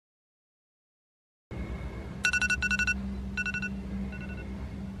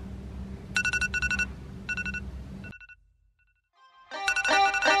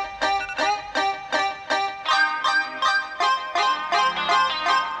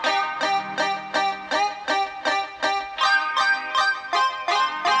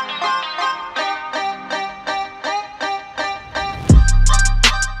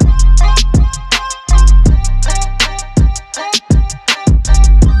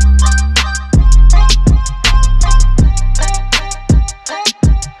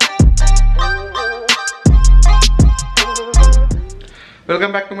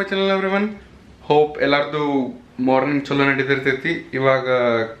Welcome back to my channel everyone. Hope ಎಲ್ಲರದು morning ಚಲೋ ನಡೀತಿರ್ತೈತಿ. ಇವಾಗ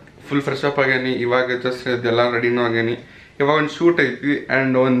ಫುಲ್ ಫ್ರೆಶ್ ಅಪ್ ಆಗ್ಯಾನಿ. ಇವಾಗ ಜಸ್ಟ್ ಇದೆಲ್ಲ ರೆಡಿನೂ ಆಗ್ಯಾನಿ. ಇವಾಗ ಒಂದು ಶೂಟ್ ಐತಿ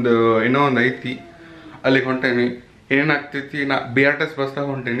ಆ್ಯಂಡ್ ಇನ್ನೂ ಒಂದು ಐತಿ, ಅಲ್ಲಿಗೆ ಹೊಂಟೇನಿ. ಏನಾಗ್ತೈತಿ, ನಾ BRTS ಬಸ್ದಾಗ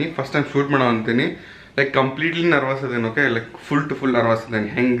ಹೊಂಟೇನಿ. ಫಸ್ಟ್ ಟೈಮ್ ಶೂಟ್ ಮಾಡೋ ಅಂತೀನಿ. ಲೈಕ್ ಕಂಪ್ಲೀಟ್ಲಿ ನರ್ವಸ್ ಅದೇನು. Okay, like full to full nervous ಅದೇನು.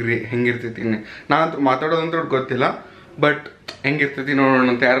 ಹೆಂಗಿರ್ತೈತಿ ನಾನು ಮಾತಾಡೋದಂತೂ ಗೊತ್ತಿಲ್ಲ, ಬಟ್ ಹೆಂಗಿರ್ತೈತಿ ನೋಡೋಣ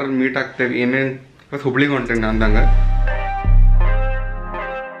ಅಂತ. ಯಾರು ಮೀಟ್ ಆಗ್ತೇವೆ, ಏನೇನು ಇವತ್ತು ಹುಬ್ಳಿಗೆ ಹೊಂಟೇನಿ ಅಂದಂಗೆ.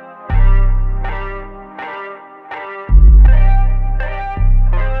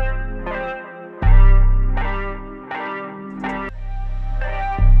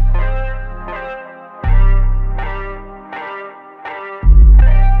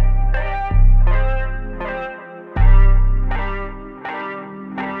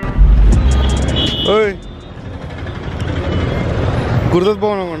 ಓಯ್ ಗುರುದತ್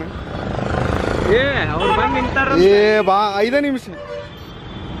ಭವನ ಹೋಗೋಣ. ಏ ಬಾ, 5 ನಿಮಿಷ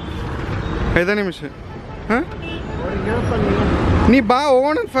ಹಾಂ, ನೀ ಬಾ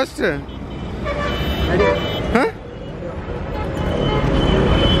ಹೋಗೋಣ ಫಸ್ಟ್. ಹಾಂ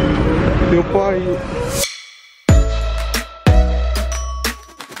ಯಪ್ಪ,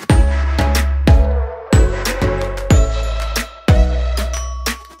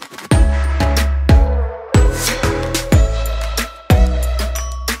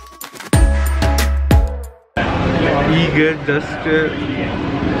 ಈಗ ಜಸ್ಟ್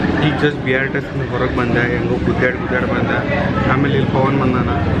BRTS ಹೊರಗೆ ಬಂದೆ. ಹೆಂಗೋ ಗುದ್ದಾಡಿ ಬಂದೆ. ಆಮೇಲೆ ಇಲ್ಲಿ ಪವನ್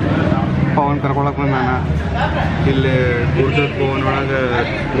ಕರ್ಕೊಳಕ್ಕೆ ಬಂದಾನ. ಇಲ್ಲಿ ಗುರುದತ್ ಭವನ್ ಒಳಗೆ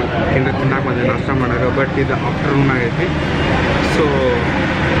ಏನಾರ ತಿನ್ನಕ್ಕೆ ಬಂದೆ, ನಾಷ್ಟ ಮಾಡಾಗ. ಬಟ್ ಇದು ಆಫ್ಟರ್ನೂನ್ ಆಗೈತಿ, ಸೊ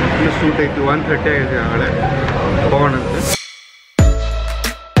ಇನ್ನು ಶೂಟ್ ಐತಿ. 1:30 ಆಗೈತಿ ಆಗಲೇ ಪವನ್ ಅಂತ.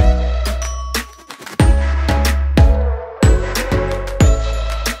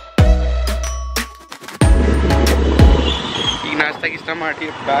 ಇಷ್ಟ ಮಾಡಿ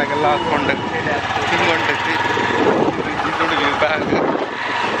ಬ್ಯಾಗ್ ಎಲ್ಲ ಹಾಕ್ಕೊಂಡು ಹಿಂಗೊಂಡೈತಿ. ಇದು ಬ್ಯಾಗ್,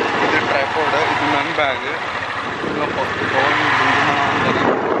 ಇದು ಟ್ರೈಪೋರ್ಡ್, ಇದು ನನ್ನ ಬ್ಯಾಗ್.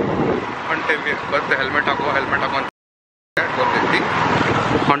 ಹೊಂಟೇವಿ. ಗೊತ್ತು, ಹೆಲ್ಮೆಟ್ ಹಾಕೋ ಅಂತ ಗೊತ್ತೈತಿ.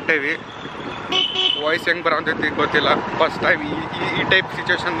 ಹೊಂಟೇವಿ. ವಾಯ್ಸ್ ಹೆಂಗೆ ಬರೋಂತೈತಿ ಗೊತ್ತಿಲ್ಲ. ಫಸ್ಟ್ ಟೈಮ್ ಈ ಟೈಪ್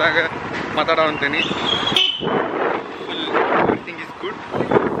ಸಿಚುವೇಶನ್ದಾಗ ಮಾತಾಡೋ ಅಂತೀನಿ. Full everything is good.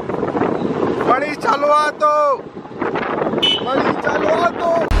 ಮಳಿ ಚಾಲು ಆಯ್ತು.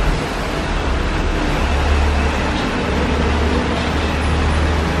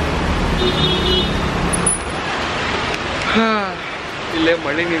 ಇಲ್ಲೇ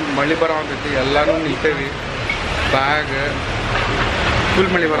ಮಳಿ ಬರೋ ಅಂತೈತಿ. ಎಲ್ಲಾನು ನಿಲ್ತೇವಿ. ಬ್ಯಾಗ್ ಫುಲ್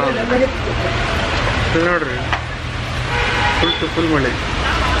ಮಳಿ ಬರೋ ನೋಡ್ರಿ, ಫುಲ್ ಟು ಫುಲ್ ಮಳಿ.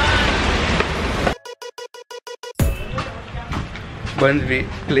 ಬಂದ್ವಿ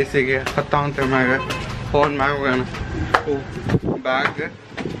ಪ್ಲೇಸಿಗೆ. ಹತ್ತಾವಂತ ಮ್ಯಾಗ ಫೋನ್ ಮ್ಯಾಗ ಹೋಗೋಣ. ಬ್ಯಾಗ್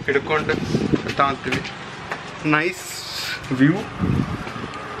ಹಿಡ್ಕೊಂಡು ಹತ್ತಾವಂತೀವಿ. Nice view.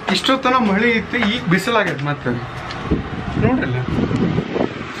 ಇಷ್ಟೊತ್ತನ ಮಳೆ ಐತಿ, ಈಗ ಬಿಸಿಲಾಗೈತೆ. ಮತ್ತೆ ನೋಡ್ರಲ್ಲ,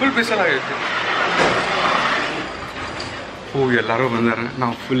 ಫುಲ್ ಬಿಸಿಲಾಗೈತಿ. ಎಲ್ಲರೂ ಬಂದಾರ.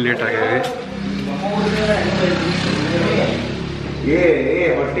 ನಾವು ಫುಲ್ ಲೇಟ್ ಆಗೇವಿ.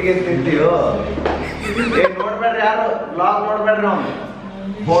 ಒಟ್ಟಿಗೆ ತಿಂತೀವೋ ನೋಡ್ಬೇಡ್ರಿ, ಯಾರು ಬ್ಲಾಗ್ ನೋಡ್ಬೇಡ್ರಿ. ನಾವು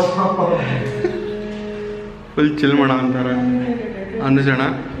ಫುಲ್ ಚಿಲ್ ಮಾಡ ಅಂತಾರ. ಅನುಜಣ,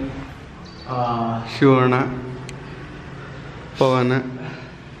 ಶಿವಣ್ಣ, ಪವನ್.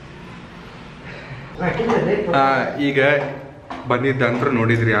 ಈಗ ಬಂದಿದ್ದಂತೂ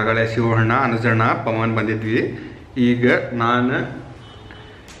ನೋಡಿದ್ರಿ ಆಗಲೇ. ಶಿವಣ್ಣ, ಅನುಜಣ, ಪವನ್ ಬಂದಿದ್ವಿ. ಈಗ ನಾನು,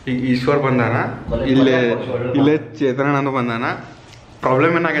 ಈಗ ಈಶ್ವರ್ ಬಂದಾನ. ಇಲ್ಲೇ ಚೇತನಣ್ಣ ಬಂದಾನ.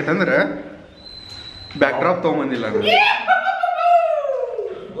 ಪ್ರಾಬ್ಲಮ್ ಏನಾಗೈತೆ ಅಂದ್ರೆ ಬ್ಯಾಕ್ ಡ್ರಾಪ್ ತೊಗೊಂಬಂದಿಲ್ಲ.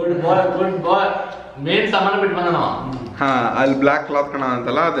 ಮೇನ್ ಸಾಮಾನು ಬಿಟ್ಟು ಬಂದ ನಾವು. ಹಾ, ಅಲ್ಲಿ ಬ್ಲಾಕ್ ಕ್ಲಾತ್ ಕಣ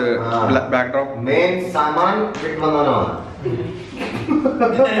ಅಂತಲ್ಲ, ಅದು ಬ್ಯಾಕ್ ಡ್ರಾಪ್. ಮೇನ್ ಸಾಮಾನ್ ಬಿಟ್ಟು ಬಂದ ನಾವು.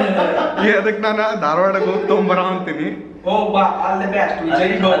 ಅದಕ್ಕೆ ನಾನು ಧಾರವಾಡಕ್ಕೆ ಹೋಗಿ ತೊಗೊಂಬರ ಅಂತೀನಿ.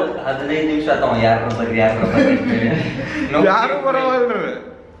 15 ನಿಮಿಷ ಆತವ. ಯಾರು ಬರೋವಲ್ರಿ.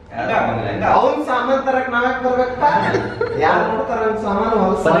 ಅವ್ನ ಸಾಮಾನ್ ತರಕ್ ನಾವ್ಯಾಕ್ ಬರ್ಬೇಕಪ್ಪ? ಯಾರು ನೋಡ್ತಾರ ಸಾಮಾನು?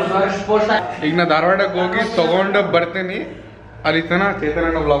 ಈಗ ನಾ ಧಾರವಾಡಕ್ಕೆ ಹೋಗಿ ತಗೊಂಡು ಬರ್ತೀನಿ. ಅಲ್ಲಿ ತನ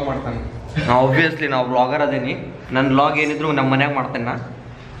ಚೇತನಣ್ಣ ವ್ಲಾಗ್ ಮಾಡ್ತಾನೆ. ಆಬ್ವಿಯಸ್ಲಿ ನಾವು ಬ್ಲಾಗರ್ ಅದೇನಿ. ನನ್ನ ಬ್ಲಾಗ್ ಏನಿದ್ರು ನಮ್ಮ ಮನ್ಯಾಗ ಮಾಡ್ತೇನೆ ನಾ.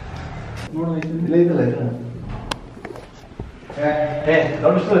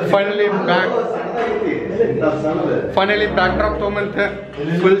 Finally back drop ತೊಗೊಂಬಂತ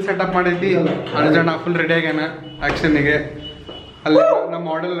full setup ಮಾಡಿದ್ವಿ. ಅನುಜಣ್ಣ ಫುಲ್ ರೆಡಿ ಆಗ್ಯಾನ ಆಕ್ಷನ್ಗೆ. ಅಲ್ಲಿ ನಮ್ಮ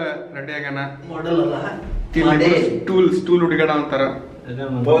ಮಾಡೆಲ್ ರೆಡಿ ಆಗ್ಯಾನ. ಸ್ಟೂಲ್ ಹುಡುಗಾಡ ಅಂತಾರ.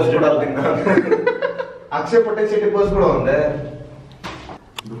 ಅಕ್ಷಯ್ ಪಟೇಲ್ ಸಿಟಿ ಪೋಸ್ ಕೊಡು ಒಂದೇ.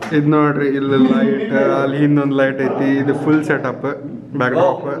 ಇದು ನೋಡ್ರಿ ಇಲ್ಲಿ ಲೈಟ್ ಅಲ್ಲಿ ಹಿಂದೊಂದು ಲೈಟ್ ಐತಿ ಇದು full setup back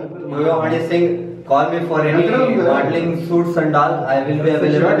drop Call me for any modeling suits and all. I will be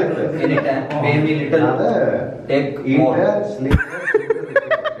available anytime. Pay me little. Take more.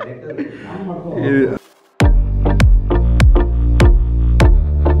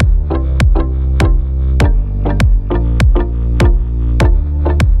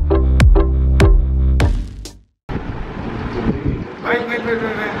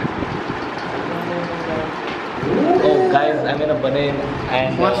 Oh guys, I'm in a banana and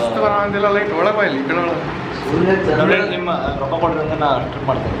ಮಸ್ತ್ ಬರಂದಿಲ್ಲ light ಒಳಗೆ ಬಾ ಇಲ್ಲಿ ಈ ಕಡೆ ಒಳಗೆ ನಿಮ್ಮ ರೊಕ್ಕ ಕೊಡ್ರಂಗ ನಾ ಟ್ರಿಪ್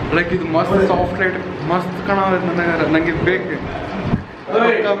ಮಾಡ್ತೇನೆ. ಲೈಕ್ ಇದು ಮಸ್ತ್ ಸಾಫ್ಟ್ ಲೈಟ್ ಮಸ್ತ್ ಕಾಣೋದು ನನಗೆ ನಂಗೆ ಇದು ಬೇಕು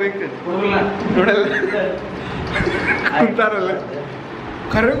ಬೇಕು ನೋಡಲ್ಲ ಕುಂತಾರಲ್ಲ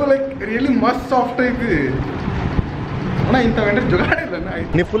ಕರೆಗೂ ಲೈಕ್ ರಿಯಲಿ ಮಸ್ತ್ ಸಾಫ್ಟ್ ಐತಿ ಅಣ್ಣ ಇಂಥವೇನ್ರಿ ಜುಗಾಡಿಲ್ಲ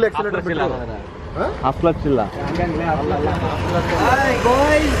ನೀ ಫುಲ್ ಎಕ್ಸಲೇಟರ್ ಬಿಲ್ಲ ಹಾಫ್ ಕ್ಲಚ್ ಇಲ್ಲ.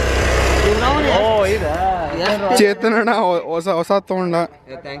 ಚೇತನ್ ಅಣ್ಣ ಹೊಸ ತಗೊಂಡ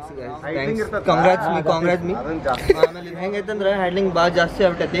ಕಾಂಗ್ರಾಟ್ಸ್ ಮೀ ಆಮೇಲೆ ಇದು ಹೆಂಗೈತಂದ್ರೆ ಹ್ಯಾಂಡ್ಲಿಂಗ್ ಭಾಳ ಜಾಸ್ತಿ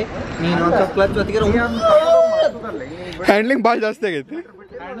ಆಗ್ಬಿಟ್ಟೈತಿ. ನೀನು ಒಂದು ಸ್ವಲ್ಪ ಕ್ಲಚ್ ಹೊತ್ತಿಗೆ ಹ್ಯಾಂಡ್ಲಿಂಗ್ ಭಾಳ ಜಾಸ್ತಿ ಆಗೈತಿ.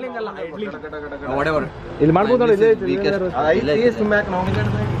 ಇಲ್ಲಿ ಮಾಡ್ಬೋದು ನೋಡಿ.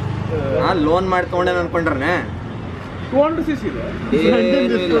 ಲೋನ್ ಮಾಡಿ ತಗೊಂಡೆ ಅನ್ಕೊಂಡ್ರೆ 200cc ಇದೆ.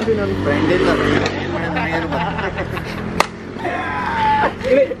 ಫ್ರೆಂಡ್ ಇಲ್ಲ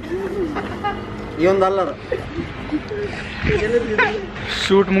ಈ ಒಂದು ಅಲ್ಲದ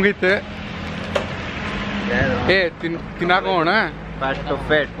ಶೂಟ್ ಮುಗೀತೆ. ಏ ತಿನ್ನಾಕ ಹೋಗೋಣ.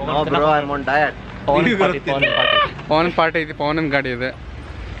 ಪವನ್ ಪಾರ್ಟಿ ಐತಿ, ಪವನನ್ ಗಾಡಿ ಇದೆ.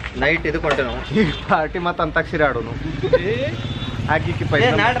 ನೈಟ್ ಇದು ಕೊಂಟೆ ನಾವು ಪಾರ್ಟಿ ಮತ್ತೆ ಅಂತಾಕ್ಷರಿ ಆಡೋನು ಹಾಕಿ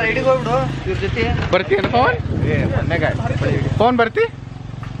ನಾಳೆ ರೈಡಿಗೆ ಹೋಗ್ಬಿಡು ಇವ್ರ ಜೊತೆ. ಬರ್ತೀಯನ ಪವನ್? ಮೊನ್ನೆ ಗಾಡಿ ಪವನ್ ಬರ್ತಿ?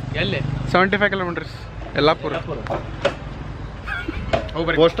 ಎಲ್ಲಿ 75 ಕಿಲೋಮೀಟರ್ಸ್ ಯಲ್ಲಾಪುರ.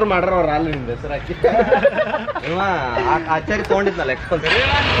 ಪೋಸ್ಟರ್ ಮಾಡ್ರ ಅವ್ರ ಅಲ್ಲಿ ನಿಂದ ಹೆಸರು ಹಾಕಿ ಆಚಾರಿ ತಗೊಂಡಿದ್ನಲ್ಲ ಎಕ್ಸ್ಪಲ್ಸ್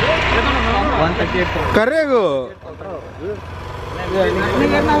 138 ಕರೆಗೂ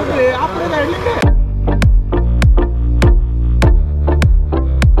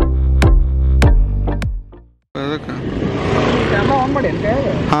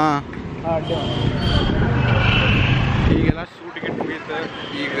ಹಾ ಈಗೆಲ್ಲ ಶೂಟ್ ಗಿಟ್ ಮುಗೀತು.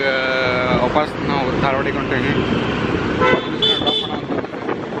 ಈಗ ವಾಪಸ್ ನಾವು ಧಾರವಾಡಿಗೆ ಹೊಂಟೇವಿ.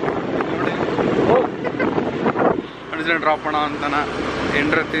 ಡ್ರಾಪ್ ಮಾಡೋ ಅಂತಾನ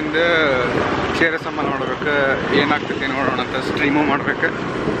ಎಂಡ್ರತ್ತಿಂದ ಚೇರ ಸಾಮಾನು ನೋಡ್ಬೇಕು ಏನಾಗ್ತೈತಿ ನೋಡೋಣ ಅಂತ ಸ್ಟ್ರೀಮು ಮಾಡ್ಬೇಕು.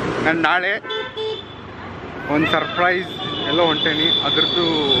 ನಾನು ನಾಳೆ ಒಂದು ಸರ್ಪ್ರೈಸ್ ಎಲ್ಲ ಹೊಂಟೇನಿ, ಅದ್ರದ್ದು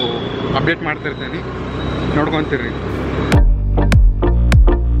ಅಪ್ಡೇಟ್ ಮಾಡ್ತಿರ್ತೇನೆ, ನೋಡ್ಕೊತೀರಿ.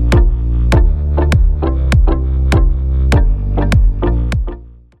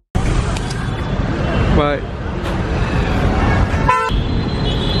 ಬಾಯ್.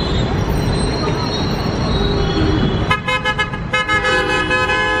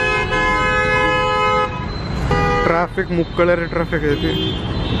 ಟ್ರಾಫಿಕ್ ಮುಕ್ಕಳರಿ ಟ್ರಾಫಿಕ್ ಐತಿ.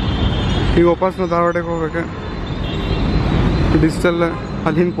 ಈಗ ವಾಪಸ್ ನಾವು ಧಾರವಾಡಕ್ಕೆ ಹೋಗ್ಬೇಕು. ಡಿಜಿಟಲ್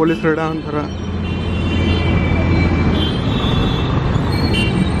ಅಲ್ಲಿಂದ ಪೊಲೀಸ್ ರೆಡ ಅಂತಾರ.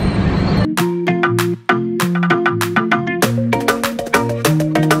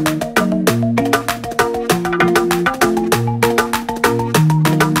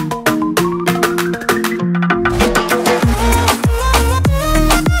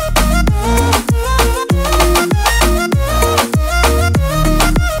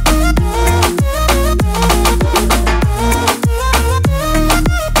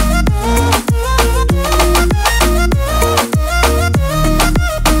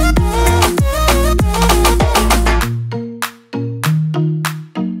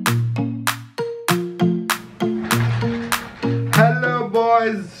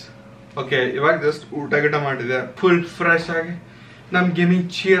 ಓಕೆ, ಇವಾಗ ಜಸ್ಟ್ ಊಟ ಗಿಟ ಮಾಡಿದೆ, ಫುಲ್ ಫ್ರೆಶ್ ಆಗಿ ನಮ್ ಗೇಮಿಂಗ್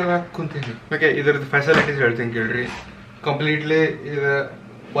ಚೇರ್ ಕುಂತೀನಿ. ಓಕೆ, ಇದ್ರದ್ದು ಫೆಸಿಲಿಟೀಸ್ ಹೇಳ್ತೀನಿ ಕೇಳ್ರಿ. ಕಂಪ್ಲೀಟ್ಲಿ ಇದು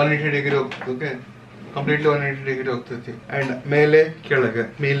 180 ಡಿಗ್ರಿ ಹೋಗ್ತದೆ. Okay, completely 180 degree ಹೋಗ್ತೈತಿ. ಅಂಡ್ ಮೇಲೆ ಕೆಳಗೆ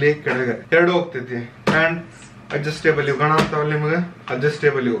ಎರಡು ಹೋಗ್ತೈತಿ. ಅಂಡ್ ಅಡ್ಜಸ್ಟೇಬಲ್ ಇವು ಕಾಣತ್ತಾವಲ್ಲ ನಿಮಗೆ,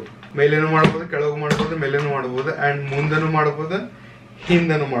 ಅಡ್ಜಸ್ಟೇಬಲ್ ಇವು ಮೇಲೇನು ಮಾಡ್ಬೋದು, ಕೆಳಗೂ ಮಾಡ್ಬೋದು, ಮೇಲೇನು ಮಾಡ್ಬೋದು, ಅಂಡ್ ಮುಂದೆನು ಮಾಡ್ಬೋದು,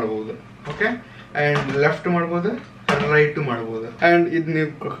 ಹಿಂದೆನು ಮಾಡ್ಬೋದು. ಓಕೆ, ಅಂಡ್ ಲೆಫ್ಟ್ ಮಾಡ್ಬೋದು, ರೈಟ್ ಮಾಡ್ಬೋದು. ಅಂಡ್ ಇದು ನೀವು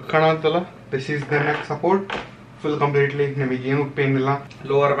ಕಾಣತ್ತಲ್ಲ, this is the neck support. Full completely ನಿಮಗೆ ಏನು ಪೇನ್ ಇಲ್ಲ.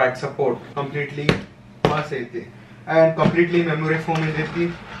 Lower back support completely pass ಐತಿ. ಅಂಡ್ ಕಂಪ್ಲೀಟ್ಲಿ ಮೆಮೊರಿ ಫೋಮ್ ಐತಿ.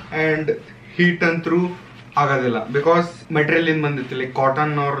 ಅಂಡ್ ಹೀಟ್ ಅಂತೂ ಆಗೋದಿಲ್ಲ, ಬಿಕಾಸ್ ಮೆಟೀರಿಯಲ್ ಇಂದ ಬಂದೈತಿ, like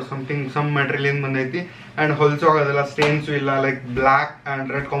cotton R something some material ಇಂದ ಬಂದೈತಿ. ಅಂಡ್ ಹೊಲ್ಸು ಆಗೋದಿಲ್ಲ, ಸ್ಟೇನ್ಸು ಇಲ್ಲ. Like black and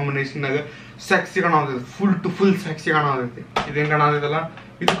red combination sexy ಕಾಣೋದೈತಿ, full to full sexy ಕಾಣೋದೈತಿ. ಇದೇನು ಕಾಣೋದಿಲ್ಲ,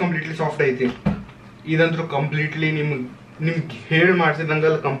 ಇದು ಕಂಪ್ಲೀಟ್ಲಿ ಸಾಫ್ಟ್ ಐತಿ. ಇದಂತೂ ಕಂಪ್ಲೀಟ್ಲಿ ನಿಮ್ಗೆ ನಿಮ್ಗೆ ಹೇಳಿ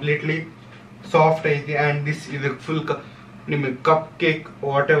ಮಾಡ್ಸಿದಂಗಲ್ಲ ಕಂಪ್ಲೀಟ್ಲಿ ಸಾಫ್ಟ್ ಐತಿ ಆ್ಯಂಡ್ ದಿಸ್ ಇದು ಫುಲ್ ನಿಮಗೆ ಕಪ್ ಕೇಕ್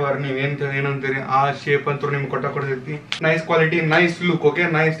ವಾಟ್ ಎವರ್ ನೀವು ಏನಂತೀರಿ ಆ ಶೇಪ್ ಅಂತೂ ನಿಮ್ಗೆ ಕೊಡ್ತೈತಿ. Nice quality, nice look. Okay,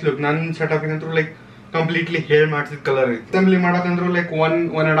 nice look. ನನ್ನ ಸೆಟಪ್ ಅಂತೂ ಲೈಕ್ ಕಂಪ್ಲೀಟ್ಲಿ ಹೇಳಿ ಮಾಡ್ಸಿದ ಕಲರ್ ಐತಿ. ಅಸೆಂಬ್ಲಿ ಮಾಡಕಂದ್ರು ಲೈಕ್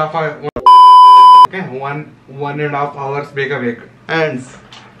 1.5 hours ಬೇಕು. And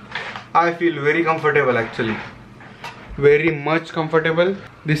I feel very comfortable actually. Very much comfortable.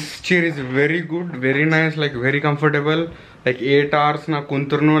 This chair is very good, very nice, like very comfortable. Like 8 hours na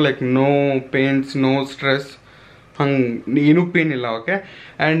kunturnu, like no pains, no stress. ಏನು pain ಇಲ್ಲ. Okay,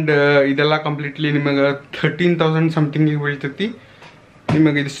 and ಇದೆಲ್ಲ completely ನಿಮಗೆ 13,000 ಸಮಥಿಂಗಿಗೆ ಬೀಳ್ತೈತಿ.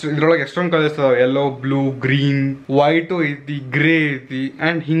 ನಿಮಗೆ ಇದ್ರೊಳಗೆ ಎಷ್ಟೊಂದು colours ಅದಾವೆ. Yellow, blue, green, white ಐತಿ, grey ಐತಿ.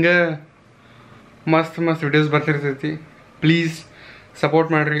 ಆ್ಯಂಡ್ ಹಿಂಗೆ ಮಸ್ತ್ ವಿಡಿಯೋಸ್ ಬರ್ತಿರ್ತೈತಿ. ಪ್ಲೀಸ್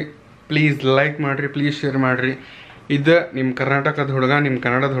ಸಪೋರ್ಟ್ ಮಾಡಿರಿ, ಪ್ಲೀಸ್ ಲೈಕ್ ಮಾಡಿರಿ, ಪ್ಲೀಸ್ ಶೇರ್ ಮಾಡಿರಿ. ಇದು ನಿಮ್ಮ ಕರ್ನಾಟಕದ ಹುಡುಗ, ನಿಮ್ಮ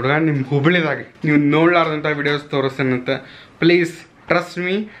ಕನ್ನಡದ ಹುಡುಗ, ನಿಮ್ಮ ಹುಬ್ಬಳ್ಳಿದಾಗೆ ನೀವು ನೋಡ್ಲಾರ್ದಂಥ videos ತೋರಿಸ್ತೇನಂತ. Please trust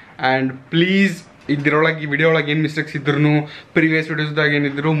me and please ಇದ್ರೊಳಗೆ ಈ ವಿಡಿಯೋ ಒಳಗೆ ಏನು ಮಿಸ್ಟೇಕ್ಸ್ ಇದ್ರು, ಪ್ರೀವಿಯಸ್ ವಿಡಿಯೋಸ್ದಾಗ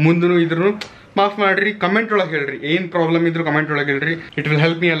ಏನಿದ್ರು, ಮುಂದೂ ಇದ್ರು ಮಾಫ್ ಮಾಡಿರಿ. ಕಮೆಂಟ್ ಒಳಗೆ ಹೇಳ್ರಿ, ಏನು ಪ್ರಾಬ್ಲಮ್ ಇದ್ರು ಕಮೆಂಟ್ ಒಳಗೆ ಹೇಳ್ರಿ. It will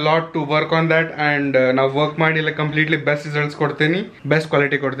help me a lot to work on that. And ನಾವು ವರ್ಕ್ ಮಾಡಿ ಎಲ್ಲ ಕಂಪ್ಲೀಟ್ಲಿ ಬೆಸ್ಟ್ ರಿಸಲ್ಟ್ಸ್ ಕೊಡ್ತೀನಿ, ಬೆಸ್ಟ್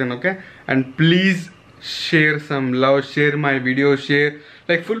ಕ್ವಾಲಿಟಿ ಕೊಡ್ತೀನಿ. Okay, and please share some love, share my video, share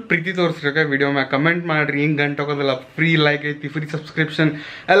like full Preethi ತೋರಿಸ್ರಿ. Video ಮ್ಯಾಗ comment ಮಾಡಿರಿ. ಹಿಂಗೆ ಗಂಟೆ ಹೋಗೋದಿಲ್ಲ, ಫ್ರೀ ಲೈಕ್ ಐತಿ, ಫ್ರೀ ಸಬ್ಸ್ಕ್ರಿಪ್ಷನ್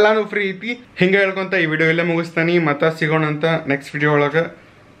ಎಲ್ಲಾನು ಫ್ರೀ ಐತಿ. ಹಿಂಗೆ ಹೇಳ್ಕೊಂತ ಈ ವಿಡಿಯೋ ಇಲ್ಲೇ ಮುಗಿಸ್ತಾನೆ. ಮತ್ತೆ ಸಿಗೋಣ ಅಂತ ನೆಕ್ಸ್ಟ್ ವಿಡಿಯೋ ಒಳಗೆ.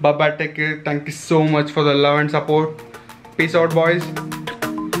 Bye, take care. Thank you so much for the love and support. Peace out, boys.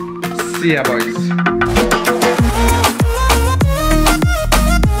 See ya, boys.